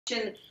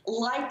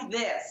like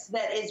this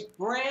that is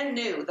brand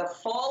new, the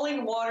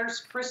Falling Waters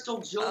crystal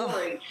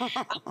jewelry.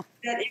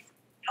 That is,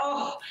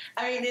 oh,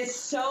 I mean, it's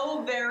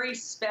so very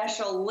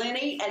special,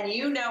 Linny. And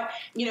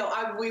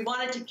we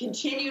wanted to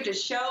continue to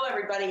show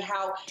everybody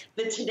how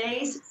the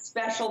today's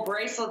special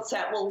bracelet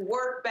set will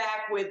work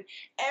back with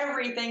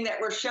everything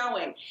that we're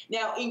showing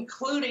now,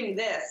 including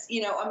this.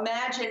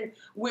 Imagine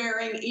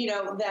wearing,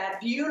 that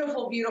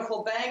beautiful,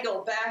 beautiful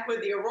bangle back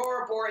with the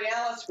aurora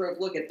borealis group.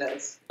 Look at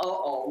this.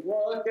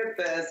 Look at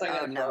this.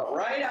 I'm gonna go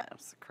right up.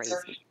 That's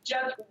crazy.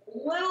 Just a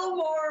little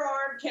more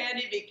arm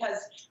candy because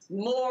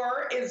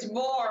more is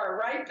more,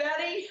 right,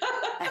 Betty?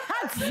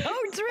 That's so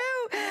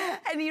true.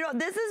 And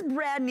this is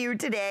brand new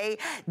today.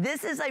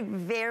 This is a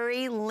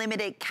very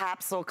limited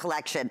capsule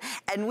collection.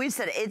 And we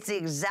said it's the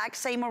exact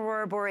same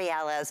aurora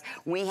borealis.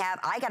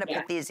 I got to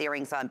put these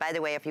earrings on. By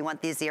the way, if you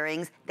want these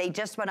earrings, they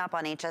just went up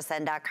on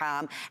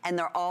hsn.com and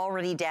they're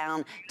already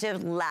down to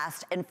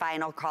last and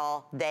final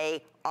call.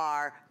 They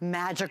are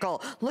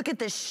magical. Look at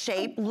the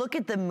shape, look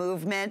at the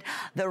movement.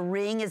 The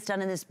ring is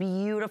done in this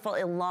beautiful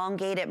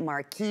elongated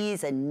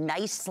marquise, a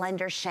nice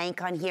slender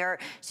shank on here.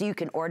 So you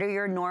can order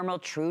your normal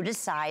true to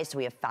size. So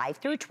we have 5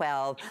 through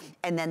 12.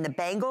 And then the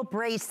bangle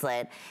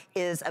bracelet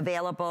is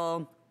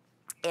available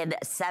in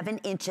 7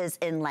 inches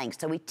in length.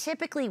 So we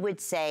typically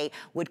would say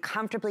would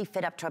comfortably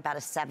fit up to about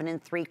a 7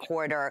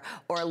 3/4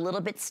 or a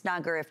little bit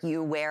snugger if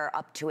you wear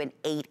up to an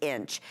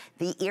 8-inch.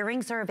 The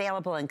earrings are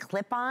available in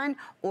clip-on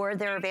or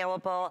they're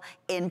available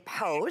in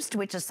post,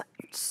 which is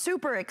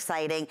super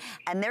exciting.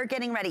 And they're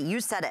getting ready. You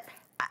said it.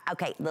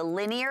 Okay, the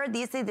linear,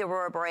 these are the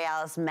Aurora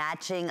Borealis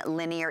matching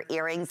linear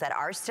earrings that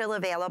are still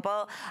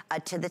available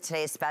to the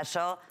today's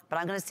special, but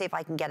I'm gonna see if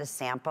I can get a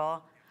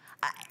sample.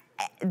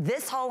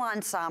 This whole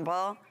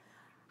ensemble,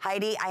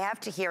 Heidi, I have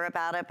to hear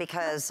about it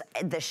because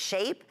the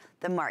shape,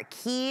 the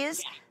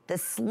marquise, the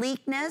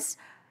sleekness.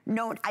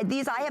 No, I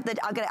need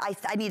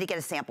to get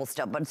a sample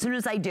still, but as soon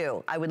as I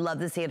do, I would love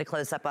to see it a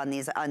close up on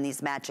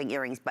these matching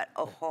earrings. But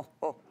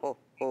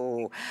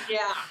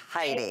yeah,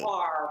 Heidi. They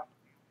are.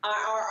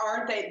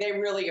 Aren't they? They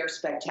really are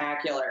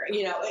spectacular.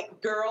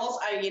 Girls,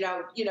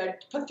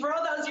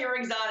 throw those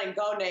earrings on and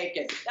go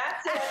naked.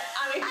 That's it.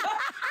 I mean,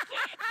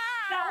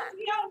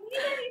 you don't need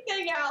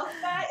anything else.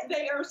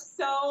 They are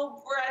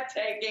so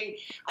breathtaking.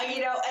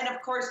 And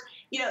of course,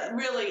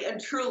 really and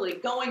truly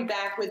going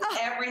back with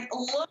every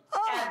look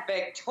at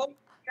Victoria.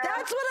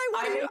 That's what I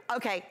want to do.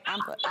 Okay.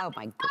 Oh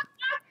my God.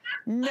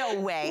 No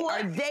way.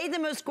 Are they the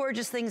most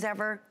gorgeous things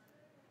ever?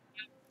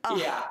 Oh.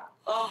 Yeah.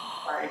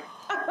 Oh, sorry.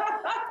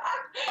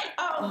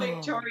 Oh,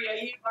 Victoria,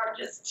 you are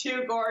just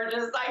too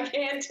gorgeous. I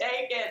can't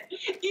take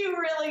it. You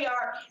really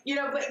are.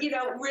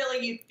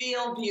 Really you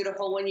feel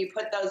beautiful when you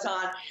put those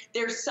on.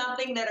 There's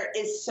something that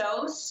is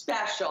so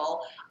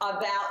special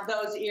about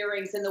those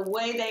earrings and the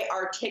way they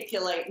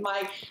articulate.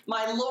 My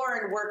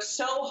Lauren worked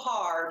so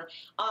hard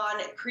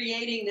on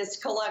creating this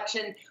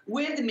collection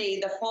with me,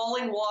 the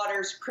Falling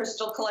Waters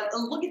Crystal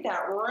Collection. Look at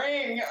that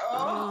ring.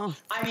 Oh.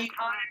 I mean,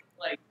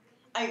 honestly.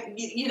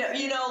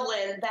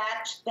 Lynn,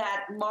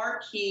 that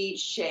marquee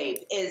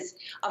shape is,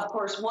 of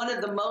course, one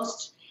of the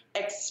most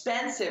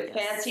expensive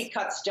fancy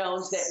cut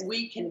stones that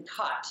we can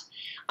cut.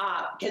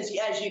 Because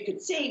as you can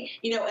see,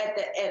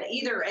 at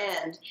either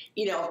end,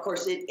 of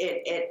course,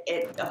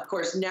 it of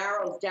course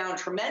narrows down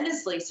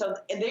tremendously. So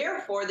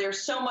therefore,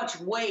 there's so much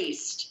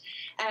waste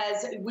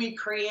as we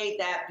create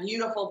that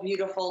beautiful,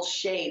 beautiful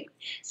shape.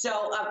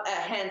 So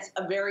hence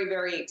a very,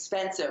 very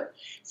expensive.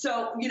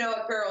 So,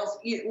 girls,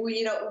 when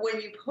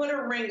you put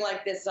a ring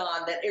like this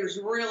on that is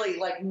really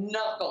like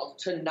knuckle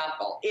to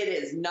knuckle, it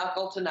is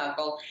knuckle to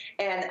knuckle.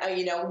 And,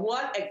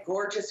 what a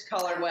gorgeous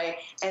colorway.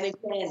 And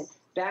again,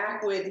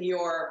 back with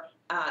your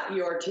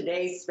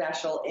today's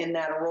special in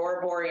that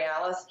Aurora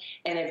Borealis.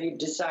 And if you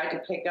decide to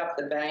pick up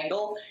the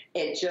bangle,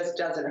 it just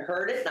doesn't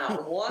hurt it,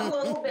 not one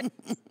little bit.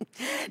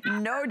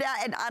 No doubt,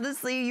 and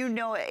honestly,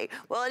 it.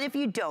 Well, and if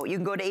you don't, you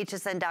can go to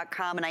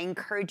hsn.com, and I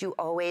encourage you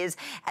always,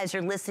 as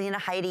you're listening to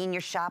Heidi and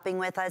you're shopping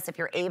with us, if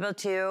you're able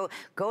to,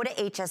 go to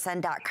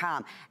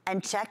hsn.com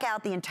and check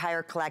out the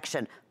entire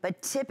collection.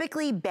 But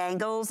typically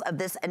bangles of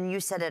this, and you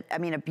said it, I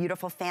mean, a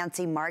beautiful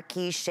fancy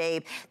marquee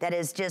shape that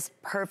is just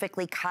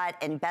perfectly cut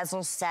and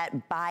bezel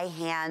set by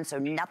hand, so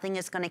nothing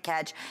is gonna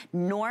catch.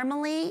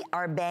 Normally,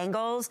 our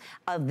bangles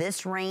of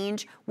this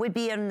range would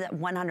be in the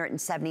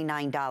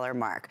 $179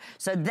 mark.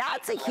 So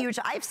that's a huge,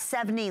 I have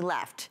 70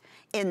 left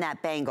in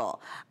that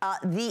bangle.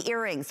 The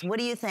earrings, what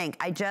do you think?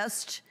 I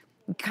just,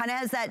 kind of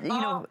has that,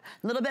 a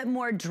little bit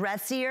more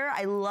dressier.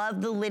 I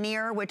love the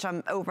linear, which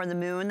I'm over the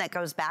moon, that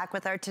goes back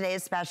with our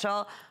today's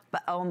special.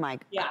 But oh my,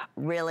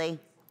 really?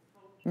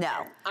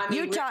 No. I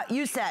mean,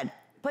 you said,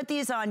 put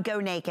these on, go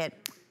naked.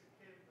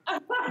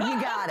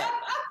 You got it.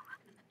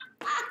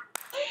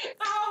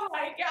 Oh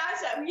my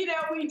gosh,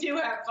 we do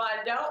have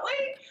fun, don't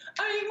we?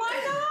 I mean, why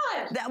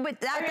not?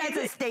 That's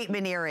a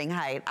statement earring,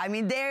 Height. I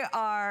mean, they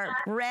are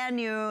brand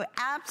new,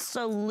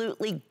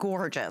 absolutely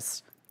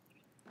gorgeous.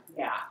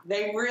 Yeah,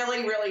 they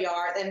really, really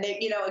are. And they,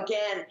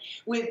 again,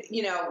 with,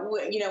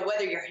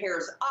 whether your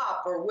hair's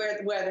up or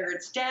whether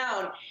it's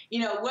down,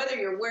 whether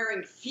you're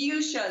wearing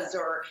fuchsias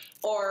or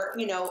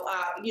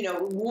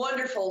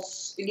wonderful,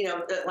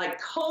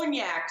 like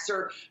cognacs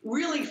or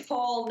really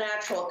fall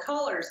natural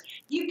colors,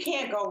 you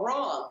can't go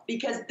wrong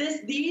because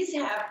these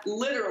have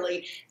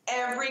literally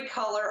every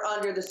color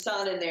under the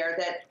sun in there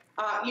that,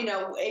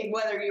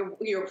 whether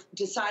you're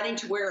deciding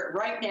to wear it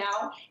right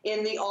now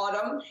in the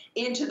autumn,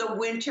 into the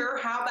winter,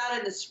 how about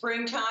in the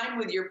springtime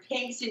with your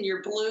pinks and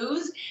your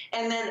blues,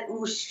 and then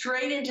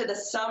straight into the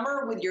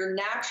summer with your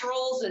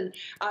naturals and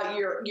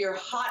your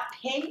hot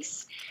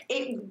pinks.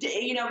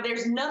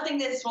 There's nothing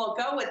this won't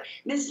go with.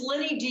 Miss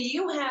Linny, do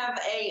you have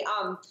a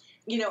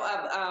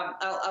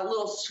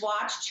little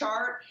swatch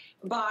chart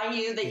by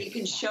you that you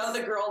can show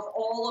the girls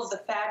all of the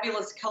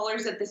fabulous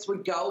colors that this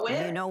would go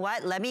with? You know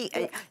what?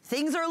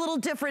 Things are a little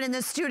different in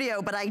the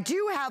studio, but I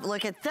do have,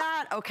 look at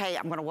that. Okay,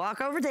 I'm gonna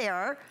walk over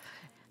there.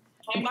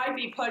 I might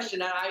be pushing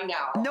it, I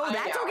know. No,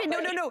 that's okay.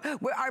 No.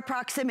 Our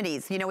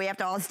proximities, we have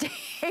to all stay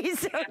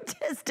so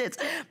distant.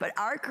 But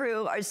our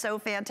crew are so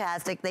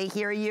fantastic. They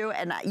hear you,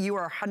 and you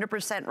are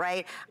 100%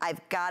 right.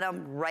 I've got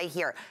them right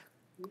here.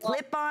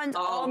 Clip-ons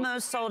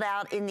almost sold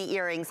out in the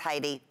earrings,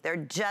 Heidi. They're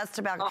just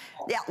about,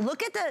 yeah,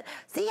 look at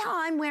see how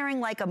I'm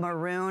wearing like a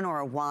maroon or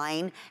a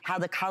wine, how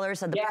the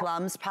colors of the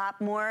plums pop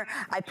more?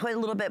 I put a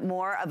little bit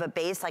more of a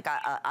base, like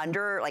an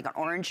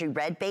orangey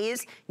red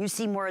base. You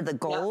see more of the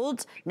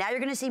gold. Now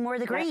you're gonna see more of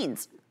the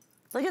greens.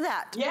 Look at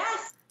that.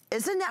 Yes.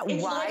 Isn't that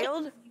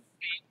wild?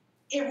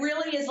 It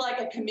really is like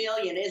a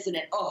chameleon, isn't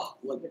it? Oh,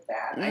 look at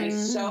that.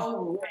 It's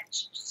so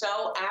rich,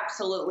 so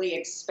absolutely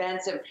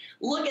expensive.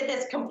 Look at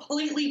this,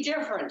 completely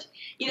different.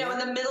 In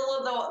the middle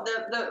of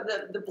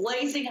the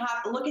blazing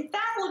hot, look at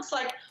that, looks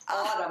like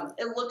autumn.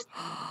 It looks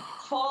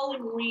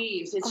falling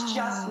leaves. It's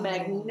just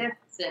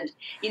magnificent,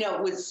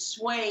 with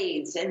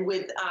suedes and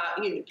with,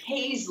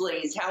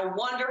 paisleys. How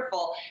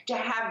wonderful to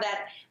have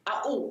that.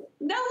 Oh,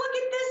 now look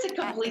at this, a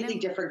completely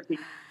different piece.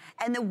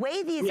 And the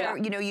way these are,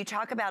 you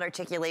talk about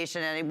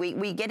articulation, and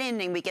we get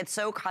in and we get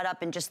so caught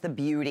up in just the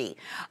beauty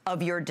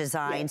of your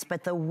designs,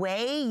 but the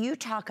way you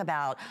talk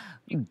about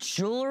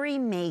jewelry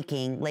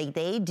making, like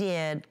they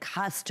did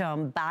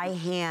custom by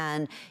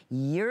hand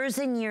years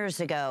and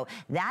years ago,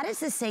 that is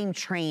the same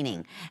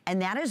training.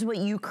 And that is what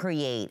you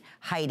create,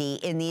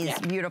 Heidi, in these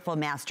beautiful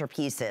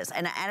masterpieces.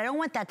 And I don't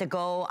want that to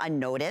go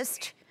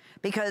unnoticed.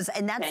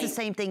 And that's the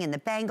same thing in the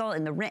bangle,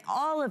 in the ring,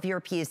 all of your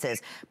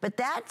pieces. But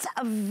that's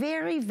a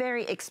very,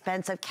 very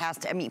expensive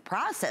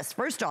process,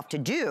 first off, to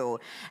do,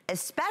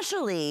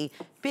 especially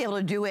be able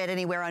to do it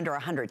anywhere under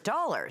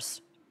 $100.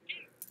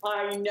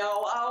 I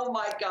know. Oh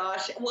my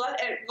gosh, what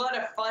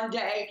a fun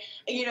day.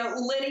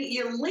 Linny,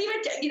 you leave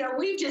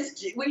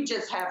it. We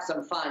just have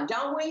some fun,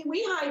 don't we?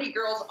 We Heidi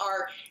girls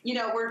are.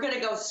 We're going to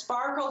go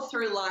sparkle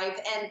through life,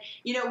 and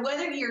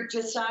whether you're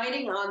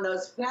deciding on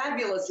those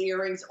fabulous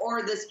earrings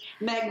or this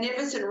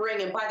magnificent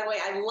ring. And by the way,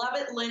 I love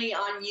it, Linny,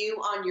 on you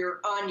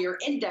on your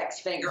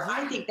index finger.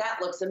 I think that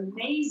looks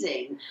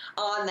amazing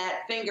on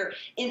that finger.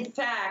 In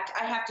fact,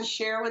 I have to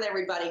share with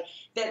everybody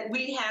that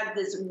we had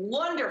this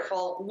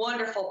wonderful,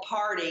 wonderful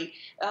party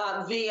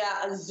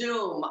via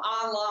Zoom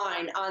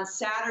online on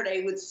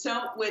Saturday with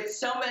so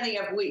many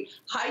of we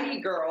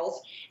Heidi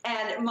girls,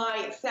 and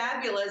my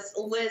fabulous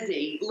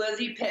Lizzie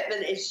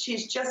Pittman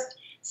she's just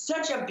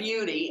such a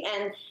beauty,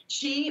 and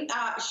she's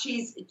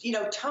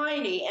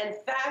tiny and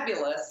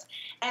fabulous,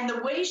 and the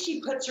way she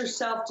puts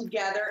herself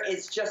together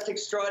is just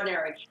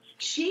extraordinary.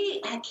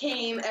 She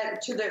came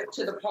to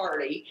the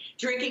party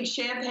drinking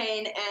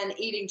champagne and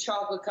eating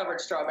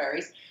chocolate-covered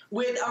strawberries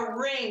with a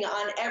ring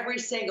on every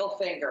single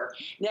finger.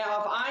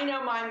 Now, if I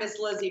know my Miss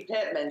Lizzie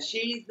Pittman,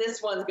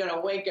 this one's going to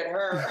wink at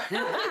her.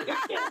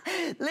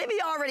 Libby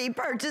already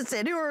purchased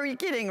it. Who are you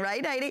kidding,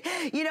 right, Heidi?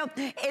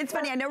 It's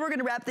funny. I know we're going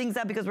to wrap things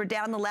up because we're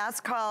down the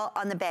last call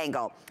on the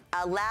bangle.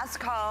 Last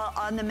call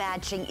on the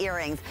matching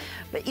earrings.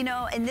 But,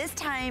 in this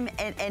time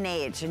and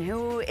age, and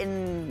who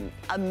in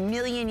a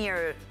million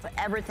years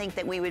ever think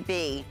that we would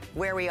be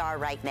where we are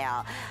right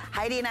now?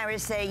 Heidi and I were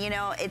saying,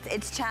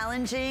 it's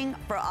challenging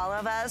for all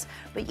of us,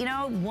 but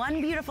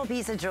one beautiful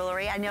piece of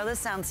jewelry, I know this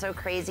sounds so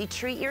crazy,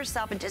 treat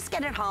yourself and just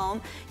get it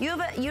home. You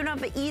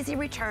have an easy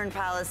return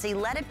policy.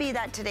 Let it be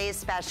that today's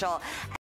special.